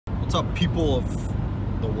What's up, people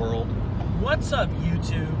of the world? What's up,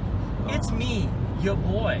 YouTube? It's me, your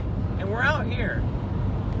boy, and we're out here.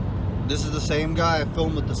 This is the same guy I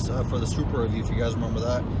filmed with this for the Super review, if you guys remember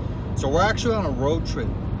that. So we're actually on a road trip.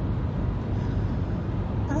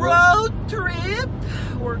 Road trip?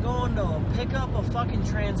 We're going to pick up a fucking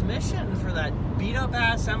transmission for that beat up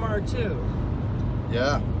ass MR2.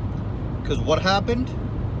 Yeah. Because what happened?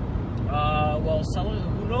 Well,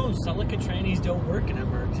 who knows? Celica trannies don't work in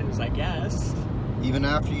MR2s, I guess. Even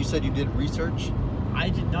after you said you did research? I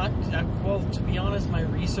did not, well, to be honest, my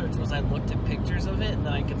research was I looked at pictures of it and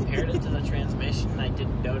then I compared it to the transmission and I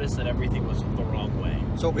didn't notice that everything was the wrong way.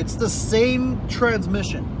 So it's the same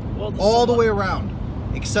transmission, well, all the way around.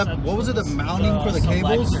 Except, what was it, the mounting for the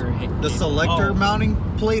cables? The selector mounting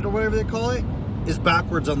plate or whatever they call it is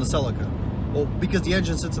backwards on the Celica. Well, because the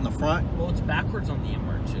engine sits in the front. Well, it's backwards on the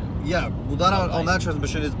MR2. Yeah, well, that on that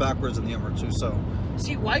transmission is backwards in the MR2, so.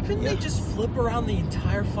 See, why couldn't they just flip around the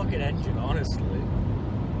entire fucking engine, honestly?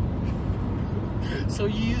 So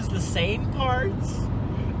you use the same parts?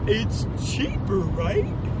 It's cheaper, right?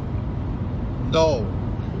 No.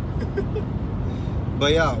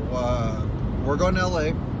 But yeah, we're going to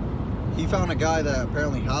LA. He found a guy that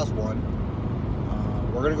apparently has one.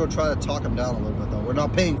 We're going to go try to talk him down a little bit, though. We're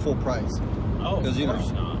not paying full price. Oh, of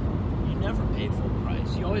course not. You never pay full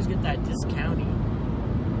price. You always get that discounting.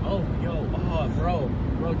 Oh,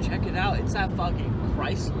 bro, check it out. It's that fucking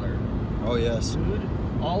Chrysler. Oh, yes. Dude,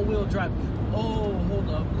 all-wheel drive. Oh, hold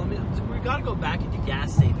up. We gotta go back into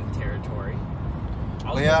gas-saving territory.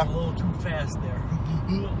 I was going a little too fast there.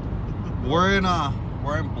 We're in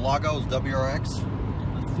Blago's WRX.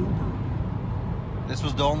 A Subaru. This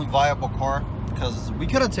was the only viable car because we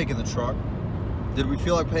could have taken the truck. Did we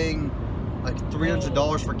feel like paying like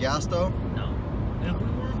 $300 for gas though? No.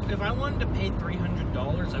 If I wanted to pay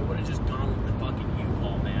 $300, I would have just gone with the fucking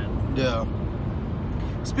U-Haul, man. Yeah.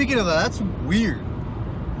 Speaking of that, that's weird.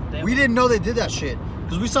 We didn't know they did that shit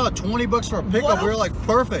because we saw $20 for a pickup. We were like,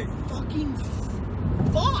 perfect. Fucking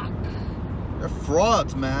fuck. They're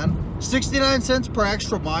frauds, man. 69 cents per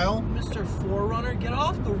extra mile. Mr. Forerunner, get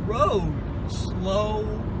off the road. Slow.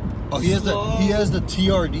 Oh, he has the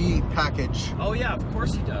TRD package. Oh yeah, of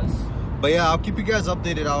course he does. But yeah, I'll keep you guys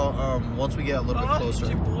updated out once we get a little bit closer.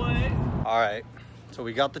 Your boy. All right, so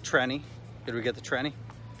we got the tranny. Did we get the tranny?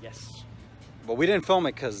 Yes. But we didn't film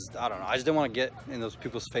it because, I don't know, I just didn't want to get in those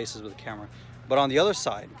people's faces with the camera. But on the other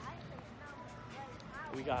side,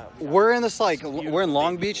 we're in this, like, we're in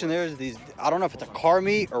Long Beach and there's these, I don't know if it's a car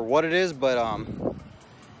meet or what it is, but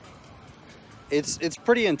it's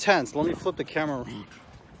pretty intense. Let me flip the camera around.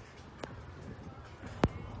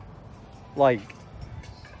 Like,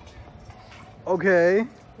 okay.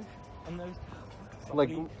 And there's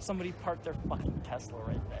somebody parked their fucking Tesla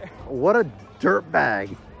right there. What a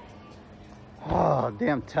dirtbag. Oh,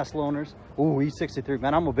 damn Tesla owners. Ooh, E63.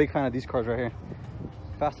 Man, I'm a big fan of these cars right here.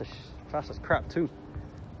 Fast as crap, too.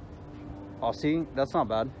 Oh, see? That's not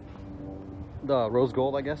bad. The rose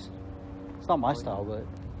gold, I guess. It's not my style, but...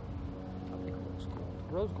 I like rose gold.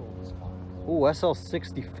 Rose gold is fun. Ooh,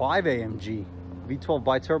 SL65 AMG. V12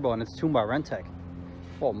 bi-turbo, and it's tuned by Rentec.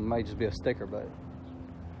 Well, it might just be a sticker, but...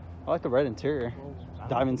 I like the red interior. Well,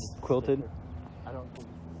 diamonds quilted. I don't think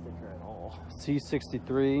it's a sticker at all.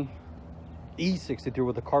 C63. E63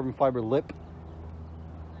 with a carbon fiber lip.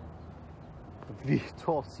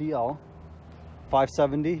 V12 CL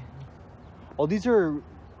 570. Oh, these are,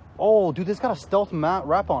 oh dude, this got a stealth matte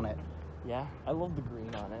wrap on it. Yeah, I love the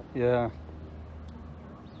green on it. Yeah.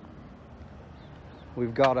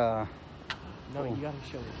 We've got a, no, you gotta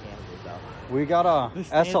show the Camry though. we got a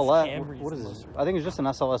SLS. What is this? I think it's just an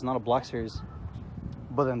SLS, not a Black Series.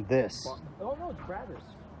 But then this. Oh no, it's Brabus.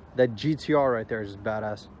 That GTR right there is just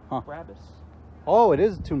badass. Huh? Brabus. Oh, it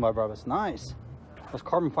is tuned by Brabus. Nice. Those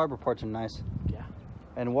carbon fiber parts are nice. Yeah.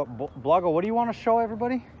 And what, Blago, what do you want to show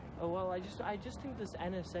everybody? Oh well, I just think this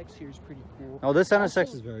NSX here is pretty cool. Oh, this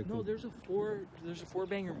NSX is very cool. No, there's a four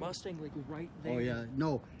banger Mustang like right there. Oh yeah,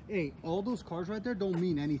 no. Hey, all those cars right there don't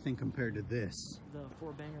mean anything compared to this. The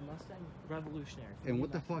four banger Mustang, revolutionary. And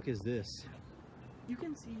what the fuck is this? You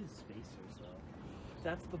can see his spacers though.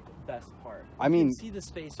 That's the best part. I mean, you can see the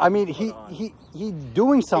spacers. I mean, he's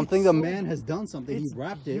doing something. The man has done something. He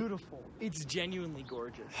wrapped it. Beautiful. It's genuinely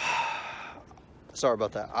gorgeous. Sorry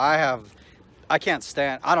about that. I can't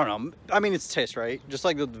stand, I don't know. I mean, it's taste, right? Just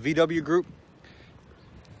like the VW group.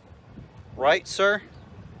 Right, sir?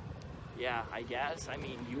 Yeah, I guess. I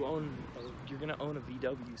mean, you're going to own a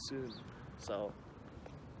VW soon, so.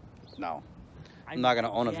 No. I'm not going to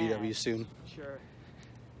own a VW soon. Sure.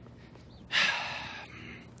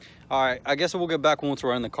 All right, I guess we'll get back once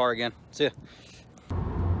we're in the car again. See ya.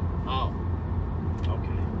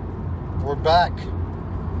 we're back.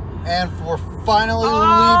 And we're finally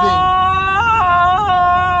leaving.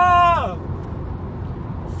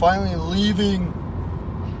 We're finally leaving.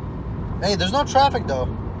 Hey, there's no traffic though.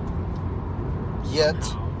 Yet.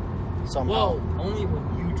 Somehow. Well, only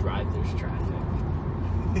when you drive there's traffic.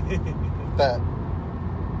 Bet.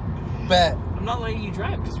 Bet. I'm not letting you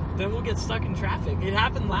drive because then we'll get stuck in traffic. It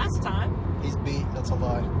happened last time. He's beat. That's a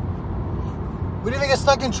lie. We didn't even get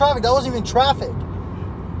stuck in traffic. That wasn't even traffic.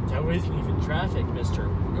 That wasn't even traffic, mister.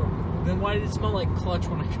 Then why did it smell like clutch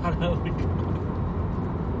when I got out of the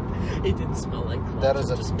car? It didn't smell like clutch. That is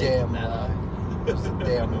a damn lie. That's a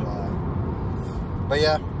damn lie. But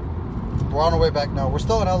yeah, we're on our way back now. We're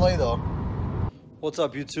still in LA though. What's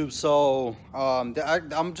up, YouTube? So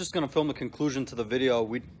I'm just gonna film the conclusion to the video.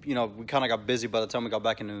 We kind of got busy by the time we got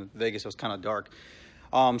back into Vegas. It was kind of dark.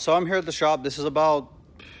 So I'm here at the shop. This is about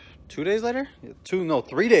 2 days later.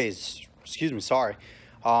 3 days. Excuse me. Sorry.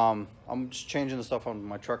 I'm just changing the stuff on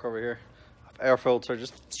my truck over here. Air filter,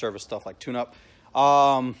 just service stuff like tune up.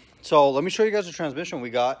 So let me show you guys the transmission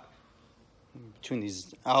we got between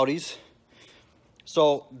these Audis.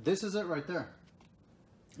 So this is it right there.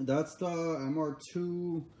 That's the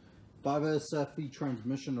MR2 5SFE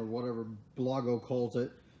transmission, or whatever Blago calls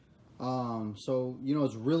it. So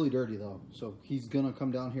it's really dirty though. So he's gonna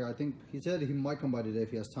come down here. I think he said he might come by today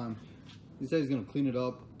if he has time. He said he's gonna clean it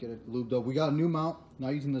up, get it lubed up. We got a new mount.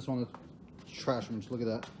 Not using this one. It's trash. I mean, just look at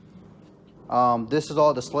that. This is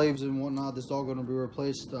all the slaves and whatnot. This is all gonna be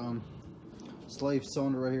replaced. Slave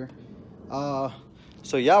cylinder right here.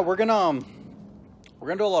 So yeah, we're gonna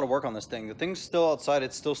do a lot of work on this thing. The thing's still outside.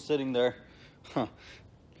 It's still sitting there,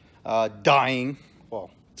 dying. Well,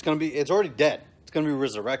 it's already dead. It's gonna be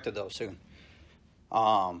resurrected though soon.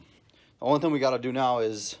 The only thing we gotta do now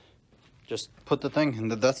is just put the thing,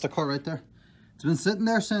 and that's the car right there. It's been sitting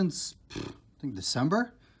there since I think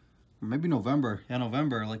December, or maybe November. Yeah,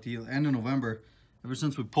 November, like the end of November. Ever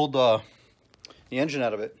since we pulled the engine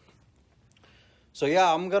out of it. So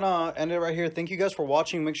yeah, I'm gonna end it right here. Thank you guys for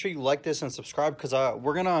watching. Make sure you like this and subscribe, because I'm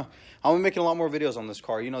gonna be making a lot more videos on this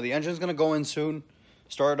car. The engine's gonna go in soon,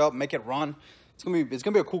 start it up, make it run. It's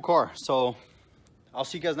gonna be a cool car. So I'll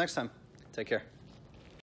see you guys next time. Take care.